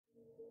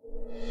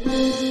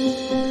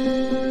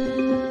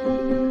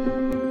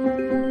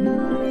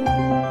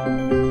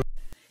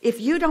If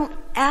you don't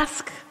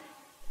ask,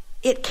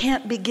 it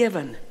can't be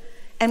given.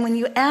 And when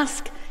you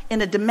ask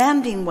in a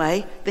demanding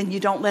way, then you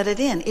don't let it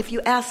in. If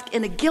you ask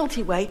in a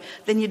guilty way,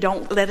 then you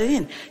don't let it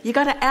in. You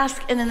got to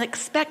ask in an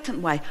expectant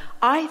way.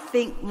 I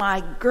think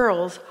my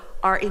girls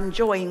are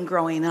enjoying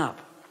growing up.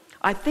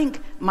 I think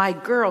my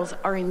girls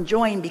are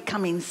enjoying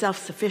becoming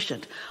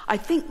self-sufficient. I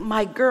think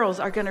my girls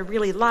are going to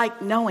really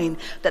like knowing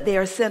that they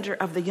are center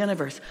of the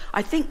universe.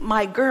 I think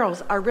my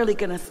girls are really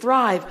going to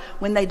thrive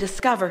when they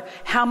discover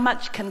how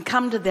much can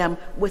come to them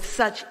with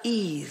such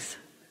ease.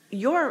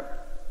 You're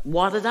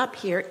wadded up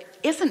here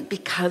isn't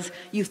because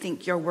you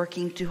think you're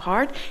working too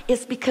hard.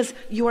 It's because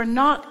you are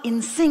not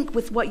in sync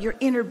with what your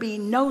inner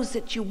being knows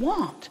that you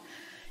want.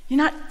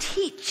 You're not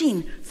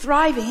teaching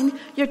thriving,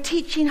 you're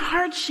teaching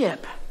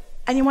hardship.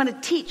 And you want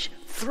to teach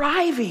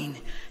thriving.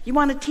 You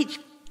want to teach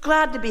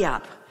glad to be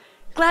up,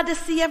 glad to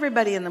see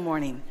everybody in the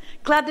morning,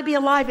 glad to be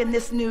alive in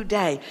this new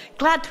day,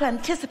 glad to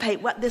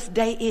anticipate what this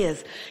day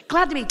is,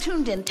 glad to be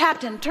tuned in,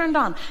 tapped in, turned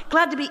on,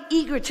 glad to be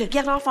eager to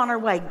get off on our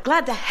way,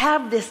 glad to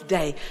have this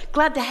day,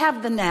 glad to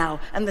have the now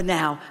and the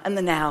now and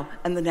the now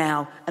and the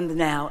now and the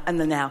now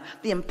and the now,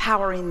 the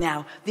empowering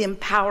now, the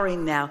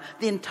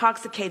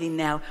intoxicating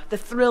now, the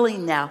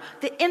thrilling now,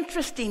 the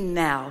interesting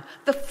now,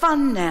 the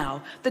fun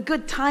now, the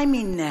good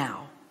timing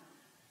now.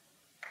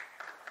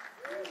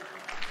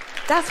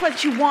 That's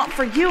what you want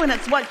for you, and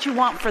it's what you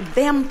want for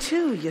them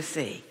too, you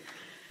see.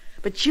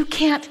 But you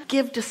can't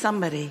give to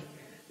somebody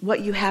what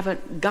you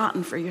haven't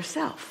gotten for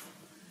yourself.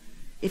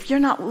 If you're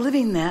not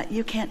living that,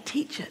 you can't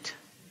teach it.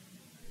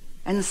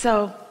 And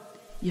so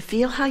you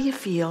feel how you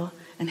feel,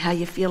 and how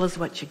you feel is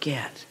what you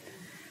get.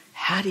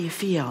 How do you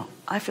feel?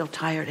 I feel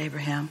tired,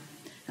 Abraham.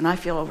 And I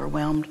feel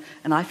overwhelmed,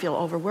 and I feel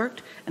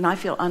overworked, and I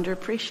feel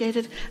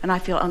underappreciated, and I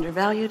feel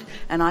undervalued,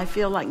 and I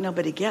feel like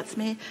nobody gets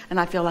me, and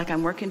I feel like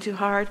I'm working too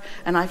hard,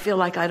 and I feel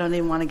like I don't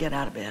even want to get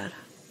out of bed.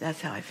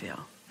 That's how I feel.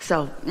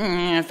 So,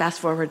 fast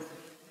forward.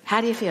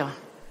 How do you feel?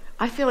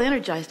 I feel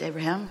energized,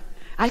 Abraham.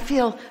 I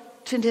feel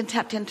tuned in,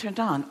 tapped in, turned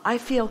on. I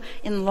feel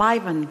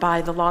enlivened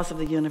by the laws of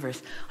the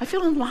universe. I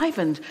feel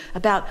enlivened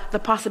about the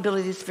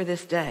possibilities for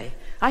this day.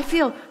 I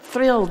feel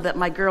thrilled that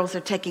my girls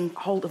are taking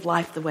hold of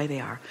life the way they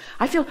are.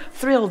 I feel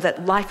thrilled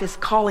that life is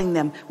calling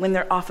them when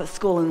they're off at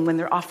school and when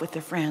they're off with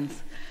their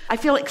friends. I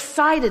feel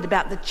excited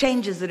about the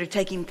changes that are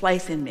taking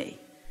place in me.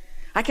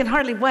 I can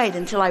hardly wait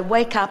until I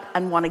wake up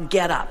and want to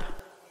get up.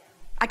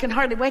 I can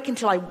hardly wait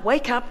until I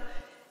wake up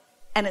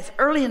and it's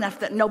early enough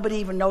that nobody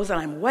even knows that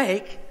I'm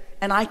awake,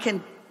 and I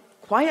can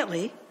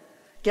quietly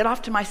get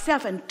off to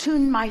myself and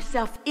tune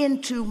myself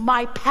into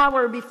my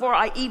power before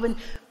I even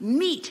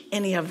meet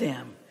any of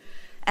them.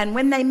 And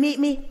when they meet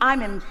me,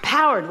 I'm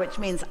empowered, which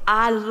means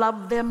I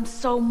love them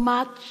so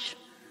much.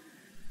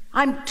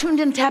 I'm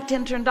tuned in, tapped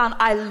in, turned on.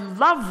 I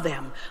love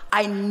them.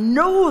 I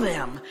know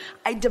them.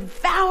 I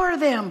devour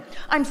them.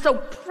 I'm so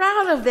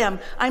proud of them.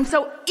 I'm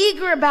so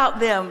eager about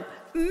them.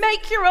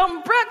 Make your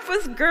own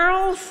breakfast,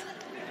 girls.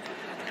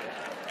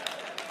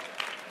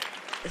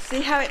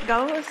 See how it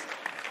goes?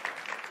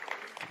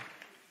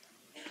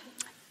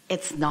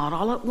 It's not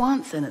all at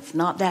once, and it's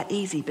not that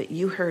easy, but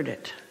you heard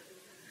it.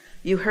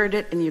 You heard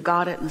it, and you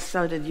got it, and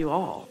so did you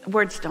all.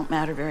 Words don't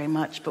matter very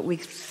much, but we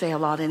say a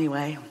lot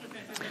anyway.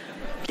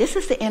 This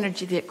is the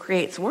energy that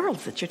creates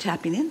worlds that you're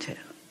tapping into.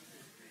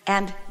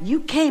 And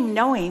you came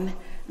knowing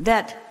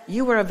that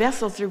you were a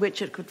vessel through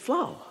which it could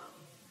flow.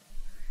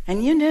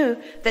 And you knew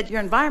that your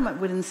environment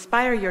would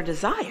inspire your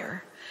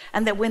desire,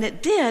 and that when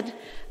it did,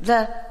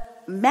 the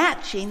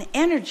matching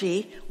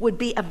energy would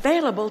be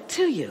available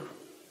to you.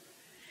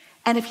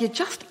 And if you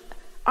just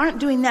aren't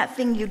doing that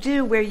thing you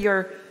do where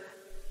you're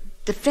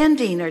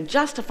defending or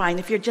justifying,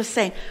 if you're just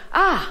saying,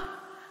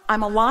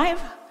 I'm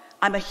alive,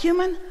 I'm a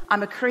human,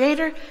 I'm a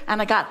creator,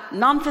 and I got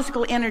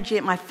non-physical energy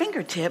at my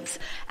fingertips,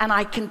 and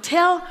I can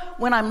tell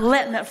when I'm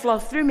letting it flow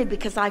through me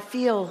because I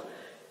feel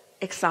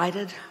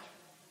excited,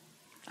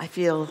 I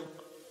feel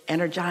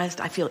energized,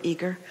 I feel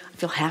eager, I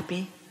feel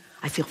happy,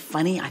 I feel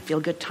funny, I feel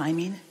good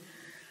timing.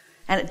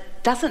 And it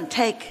doesn't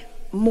take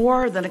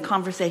more than a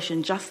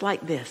conversation just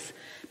like this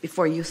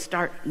before you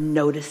start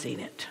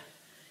noticing it.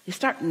 You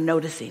start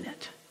noticing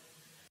it.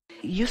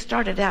 You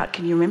started out,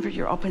 can you remember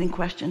your opening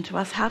question to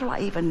us? How do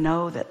I even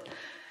know that?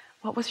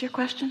 What was your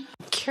question?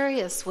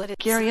 Curious what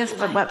it's curious,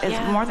 like. but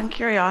it's more than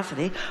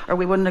curiosity, or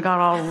we wouldn't have got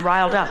all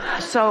riled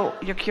up. So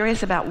you're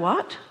curious about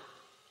what?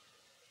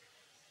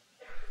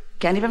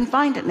 Can't even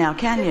find it now,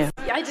 can you?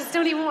 I just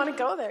don't even want to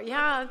go there.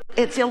 Yeah.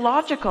 It's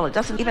illogical. It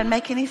doesn't even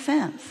make any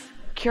sense.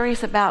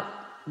 Curious about,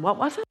 what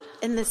was it?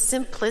 And the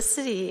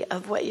simplicity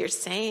of what you're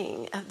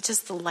saying, of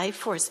just the life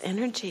force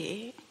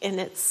energy in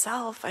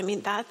itself. I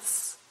mean,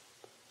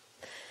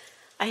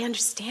 I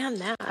understand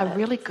that. A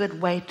really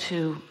good way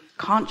to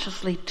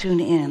consciously tune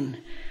in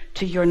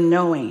to your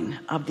knowing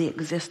of the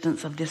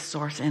existence of this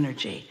source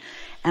energy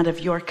and of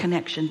your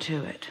connection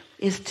to it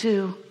is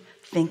to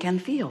think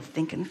and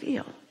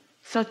feel.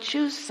 So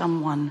choose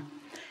someone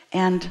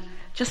and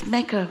just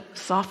make a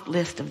soft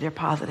list of their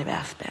positive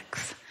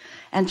aspects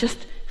and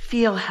just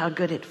feel how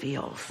good it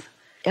feels.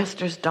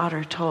 Esther's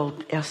daughter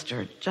told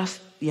Esther,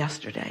 just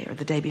yesterday or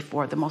the day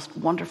before, the most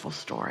wonderful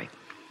story.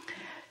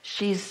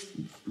 She's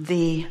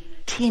the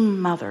team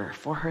mother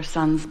for her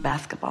son's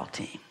basketball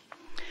team,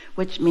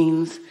 which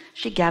means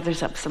she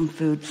gathers up some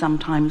food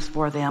sometimes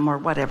for them or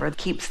whatever,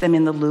 keeps them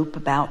in the loop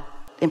about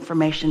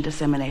information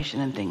dissemination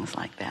and things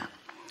like that.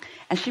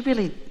 And she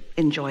really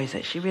enjoys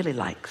it. She really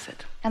likes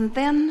it. And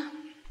then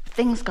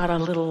things got a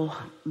little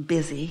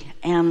busy,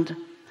 and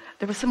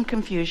there was some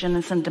confusion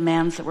and some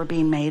demands that were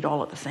being made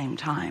all at the same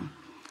time.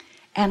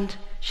 And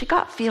she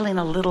got feeling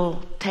a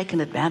little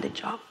taken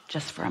advantage of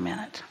just for a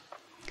minute.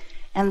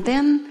 And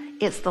then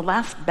it's the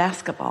last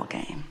basketball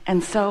game.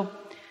 And so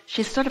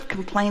she's sort of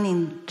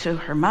complaining to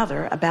her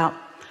mother about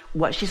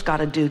what she's got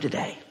to do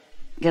today.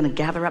 Going to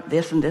gather up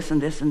this and this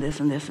and this and this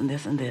and this and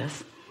this and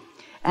this.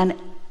 And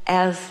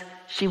as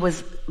she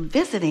was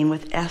visiting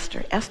with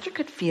Esther, Esther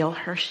could feel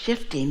her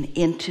shifting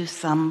into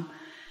some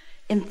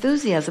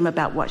enthusiasm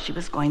about what she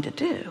was going to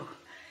do.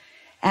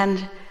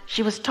 And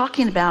she was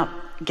talking about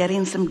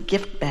getting some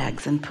gift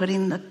bags and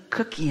putting a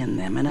cookie in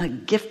them and a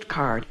gift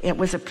card. It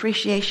was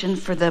appreciation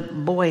for the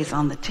boys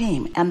on the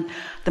team. And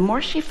the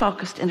more she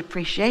focused in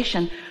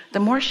appreciation, the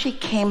more she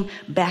came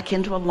back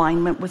into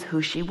alignment with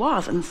who she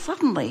was. And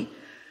suddenly,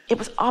 it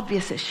was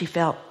obvious that she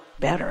felt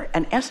better.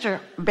 And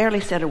Esther barely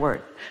said a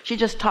word. She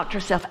just talked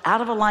herself out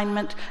of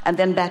alignment and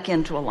then back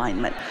into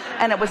alignment.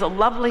 And it was a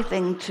lovely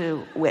thing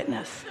to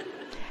witness.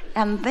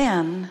 And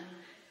then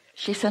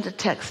she sent a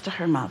text to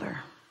her mother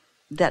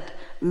that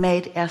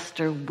made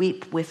Esther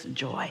weep with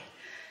joy.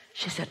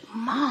 She said,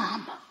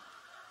 "Mom,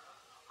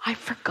 I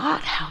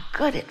forgot how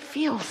good it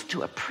feels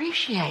to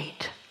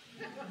appreciate.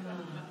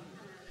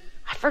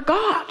 I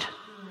forgot."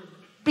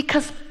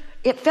 Because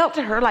it felt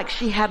to her like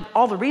she had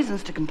all the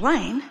reasons to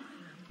complain.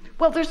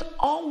 Well, there's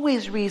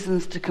always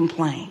reasons to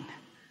complain.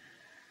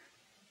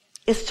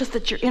 It's just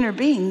that your inner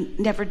being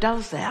never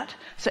does that.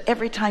 So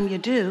every time you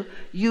do,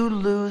 you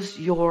lose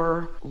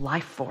your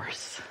life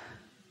force.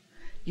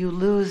 You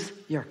lose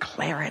your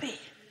clarity.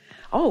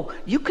 Oh,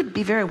 you could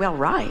be very well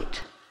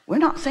right. We're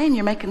not saying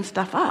you're making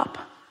stuff up.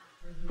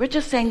 We're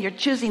just saying you're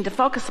choosing to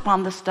focus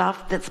upon the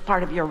stuff that's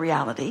part of your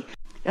reality.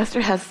 Esther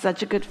has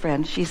such a good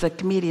friend. She's a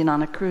comedian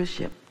on a cruise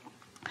ship.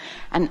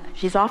 And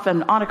she's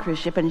often on a cruise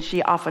ship, and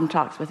she often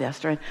talks with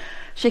Esther. And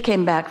she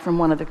came back from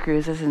one of the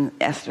cruises, and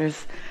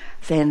Esther's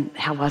saying,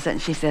 "How was it?"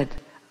 And she said,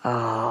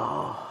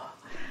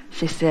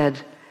 she said,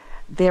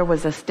 "There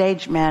was a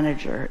stage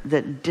manager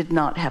that did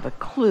not have a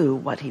clue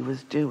what he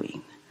was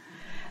doing."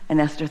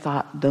 And Esther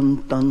thought,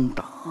 dun, dun,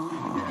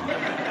 dun.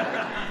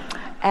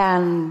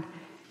 And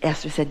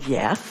Esther said,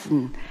 "Yes."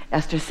 And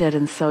Esther said,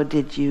 "And so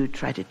did you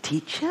try to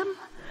teach him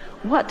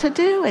what to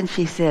do?" And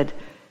she said,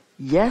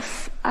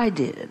 "Yes, I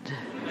did."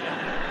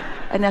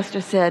 And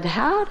Esther said,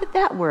 "How did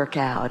that work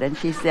out?" And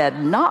she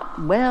said,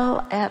 "Not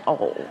well at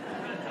all."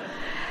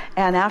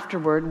 And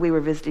afterward, we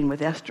were visiting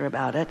with Esther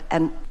about it,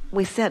 and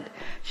we said,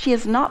 she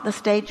is not the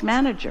stage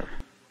manager.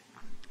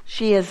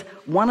 She is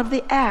one of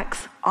the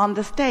acts on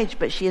the stage,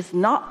 but she is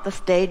not the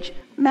stage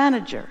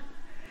manager.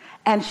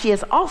 And she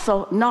is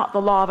also not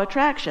the law of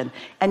attraction.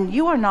 And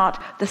you are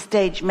not the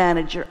stage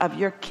manager of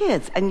your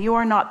kids, and you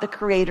are not the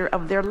creator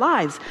of their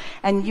lives,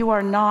 and you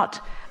are not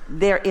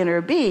their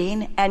inner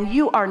being, and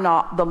you are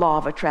not the law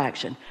of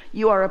attraction.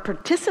 You are a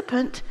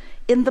participant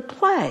in the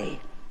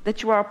play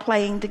that you are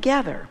playing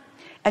together.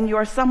 And you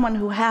are someone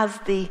who has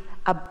the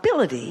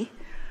ability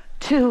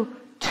to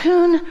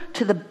tune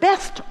to the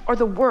best or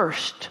the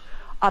worst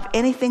of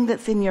anything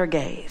that's in your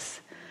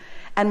gaze.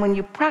 And when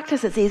you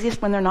practice, it's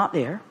easiest when they're not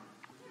there.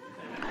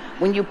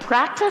 When you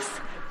practice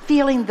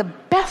feeling the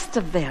best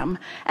of them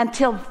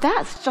until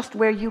that's just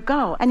where you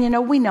go. And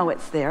we know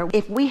it's there.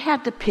 If we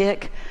had to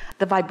pick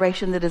the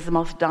vibration that is the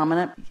most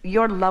dominant,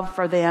 your love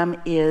for them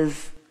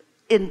is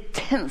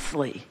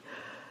intensely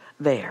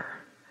there.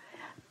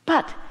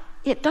 But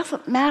it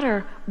doesn't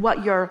matter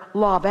what your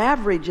law of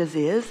averages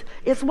is.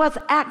 It's what's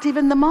active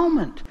in the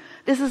moment.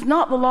 This is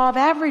not the law of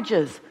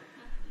averages.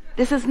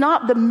 This is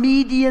not the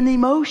median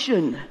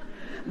emotion.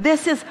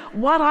 This is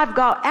what I've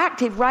got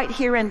active right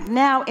here and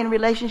now in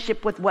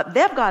relationship with what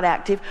they've got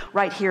active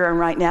right here and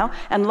right now.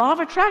 And law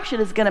of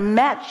attraction is going to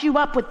match you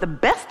up with the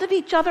best of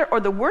each other or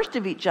the worst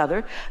of each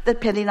other,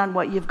 depending on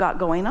what you've got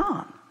going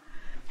on.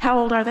 How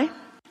old are they?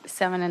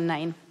 7 and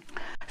 9.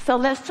 So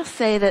let's just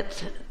say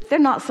that they're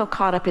not so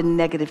caught up in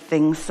negative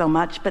things so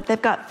much, but they've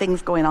got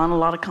things going on, a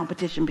lot of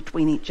competition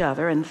between each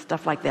other and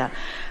stuff like that.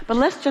 But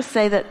let's just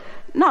say that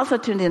not so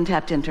tuned in,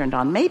 tapped in, turned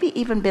on, maybe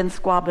even been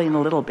squabbling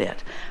a little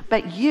bit.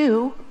 But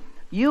you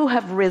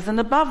have risen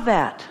above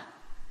that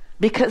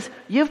because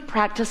you've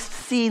practiced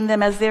seeing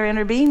them as their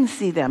inner beings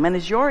see them and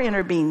as your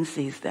inner being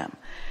sees them.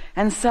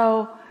 And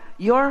so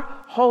you're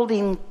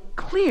holding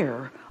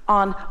clear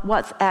on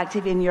what's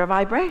active in your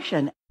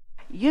vibration.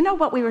 You know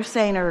what we were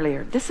saying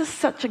earlier? This is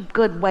such a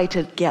good way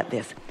to get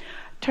this.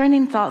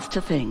 Turning thoughts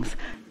to things.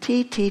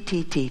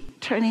 TTTT.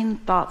 Turning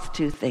thoughts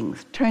to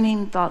things.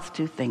 Turning thoughts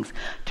to things.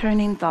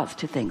 Turning thoughts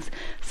to things.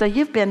 So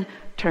you've been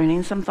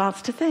turning some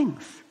thoughts to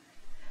things.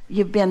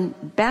 You've been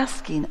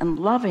basking and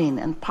loving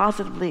and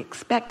positively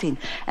expecting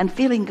and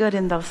feeling good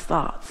in those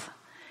thoughts.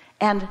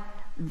 And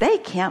they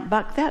can't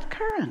buck that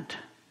current.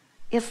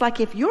 It's like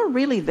if you're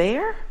really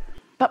there,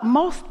 but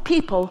most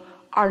people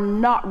are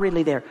not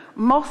really there.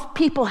 Most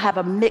people have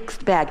a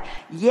mixed bag.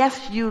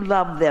 Yes, you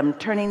love them,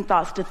 turning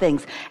thoughts to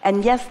things.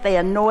 And yes, they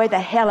annoy the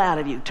hell out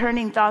of you,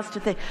 turning thoughts to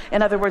things.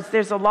 In other words,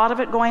 there's a lot of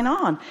it going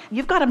on.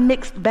 You've got a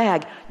mixed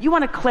bag. You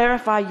want to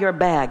clarify your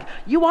bag.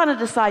 You want to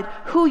decide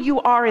who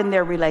you are in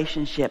their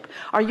relationship.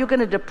 Are you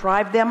going to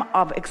deprive them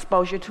of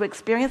exposure to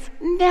experience?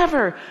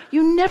 Never.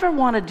 You never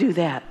want to do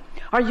that.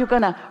 Are you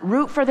going to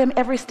root for them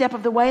every step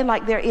of the way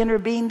like their inner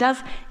being does?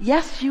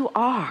 Yes, you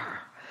are.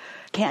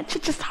 Can't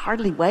you just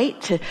hardly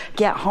wait to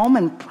get home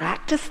and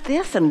practice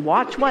this and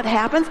watch what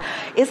happens?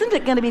 Isn't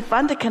it going to be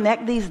fun to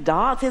connect these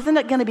dots? Isn't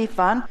it going to be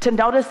fun to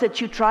notice that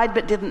you tried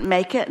but didn't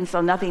make it, and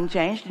so nothing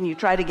changed, and you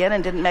tried again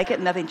and didn't make it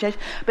and nothing changed,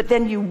 but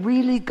then you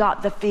really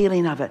got the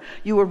feeling of it.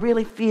 You were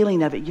really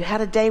feeling of it. You had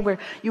a day where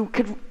you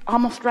could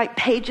almost write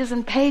pages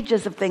and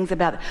pages of things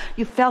about it.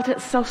 You felt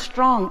it so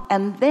strong,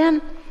 and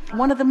then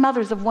one of the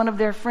mothers of one of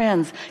their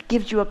friends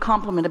gives you a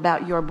compliment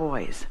about your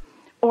boys.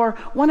 Or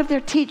one of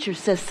their teachers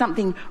says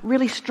something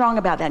really strong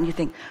about that, and you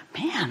think,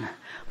 man,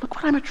 look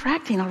what I'm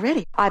attracting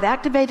already. I've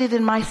activated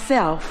in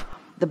myself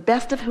the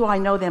best of who I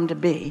know them to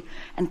be,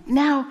 and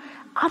now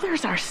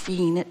others are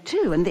seeing it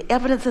too, and the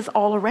evidence is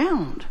all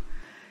around.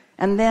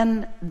 And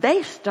then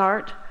they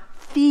start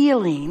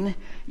feeling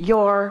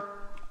your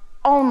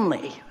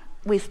only.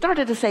 We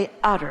started to say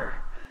utter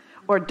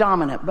or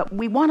dominant, but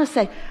we want to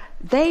say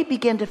they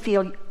begin to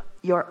feel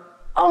your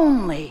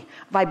only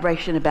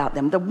vibration about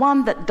them, the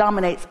one that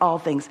dominates all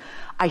things.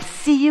 I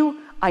see you,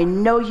 I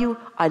know you,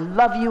 I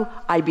love you,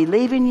 I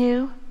believe in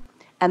you.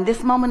 And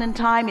this moment in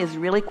time is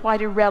really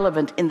quite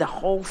irrelevant in the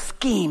whole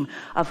scheme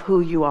of who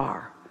you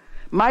are.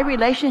 My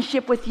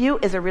relationship with you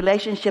is a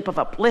relationship of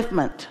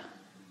upliftment.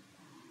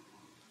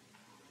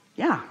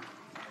 Yeah.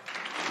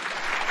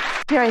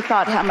 Terry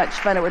thought how much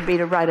fun it would be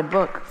to write a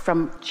book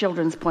from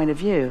children's point of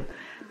view,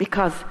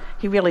 because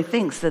he really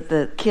thinks that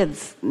the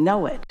kids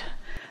know it.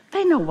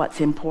 They know what's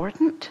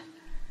important.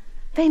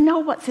 They know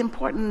what's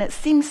important, and it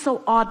seems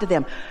so odd to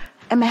them.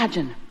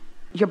 Imagine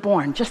you're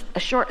born just a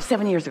short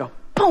 7 years ago.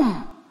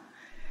 Boom!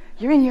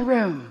 You're in your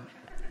room.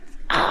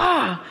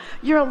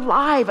 You're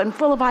alive and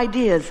full of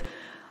ideas.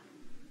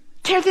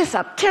 Tear this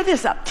up, tear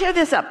this up, tear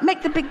this up.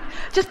 Make the big,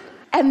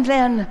 and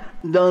then,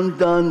 dun,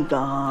 dun,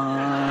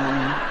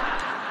 dun.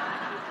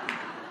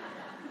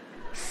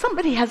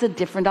 Somebody has a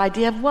different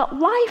idea of what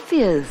life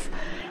is.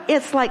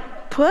 It's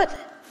like, put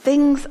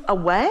things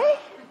away?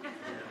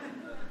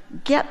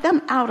 Get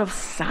them out of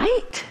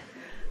sight?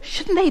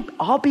 Shouldn't they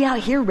all be out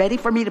here ready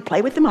for me to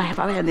play with them? I have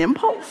an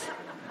impulse.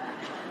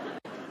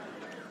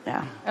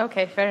 Yeah.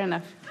 Okay, fair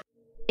enough.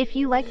 If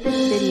you like this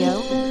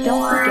video,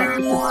 don't forget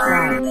to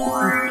subscribe,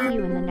 and see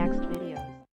you in the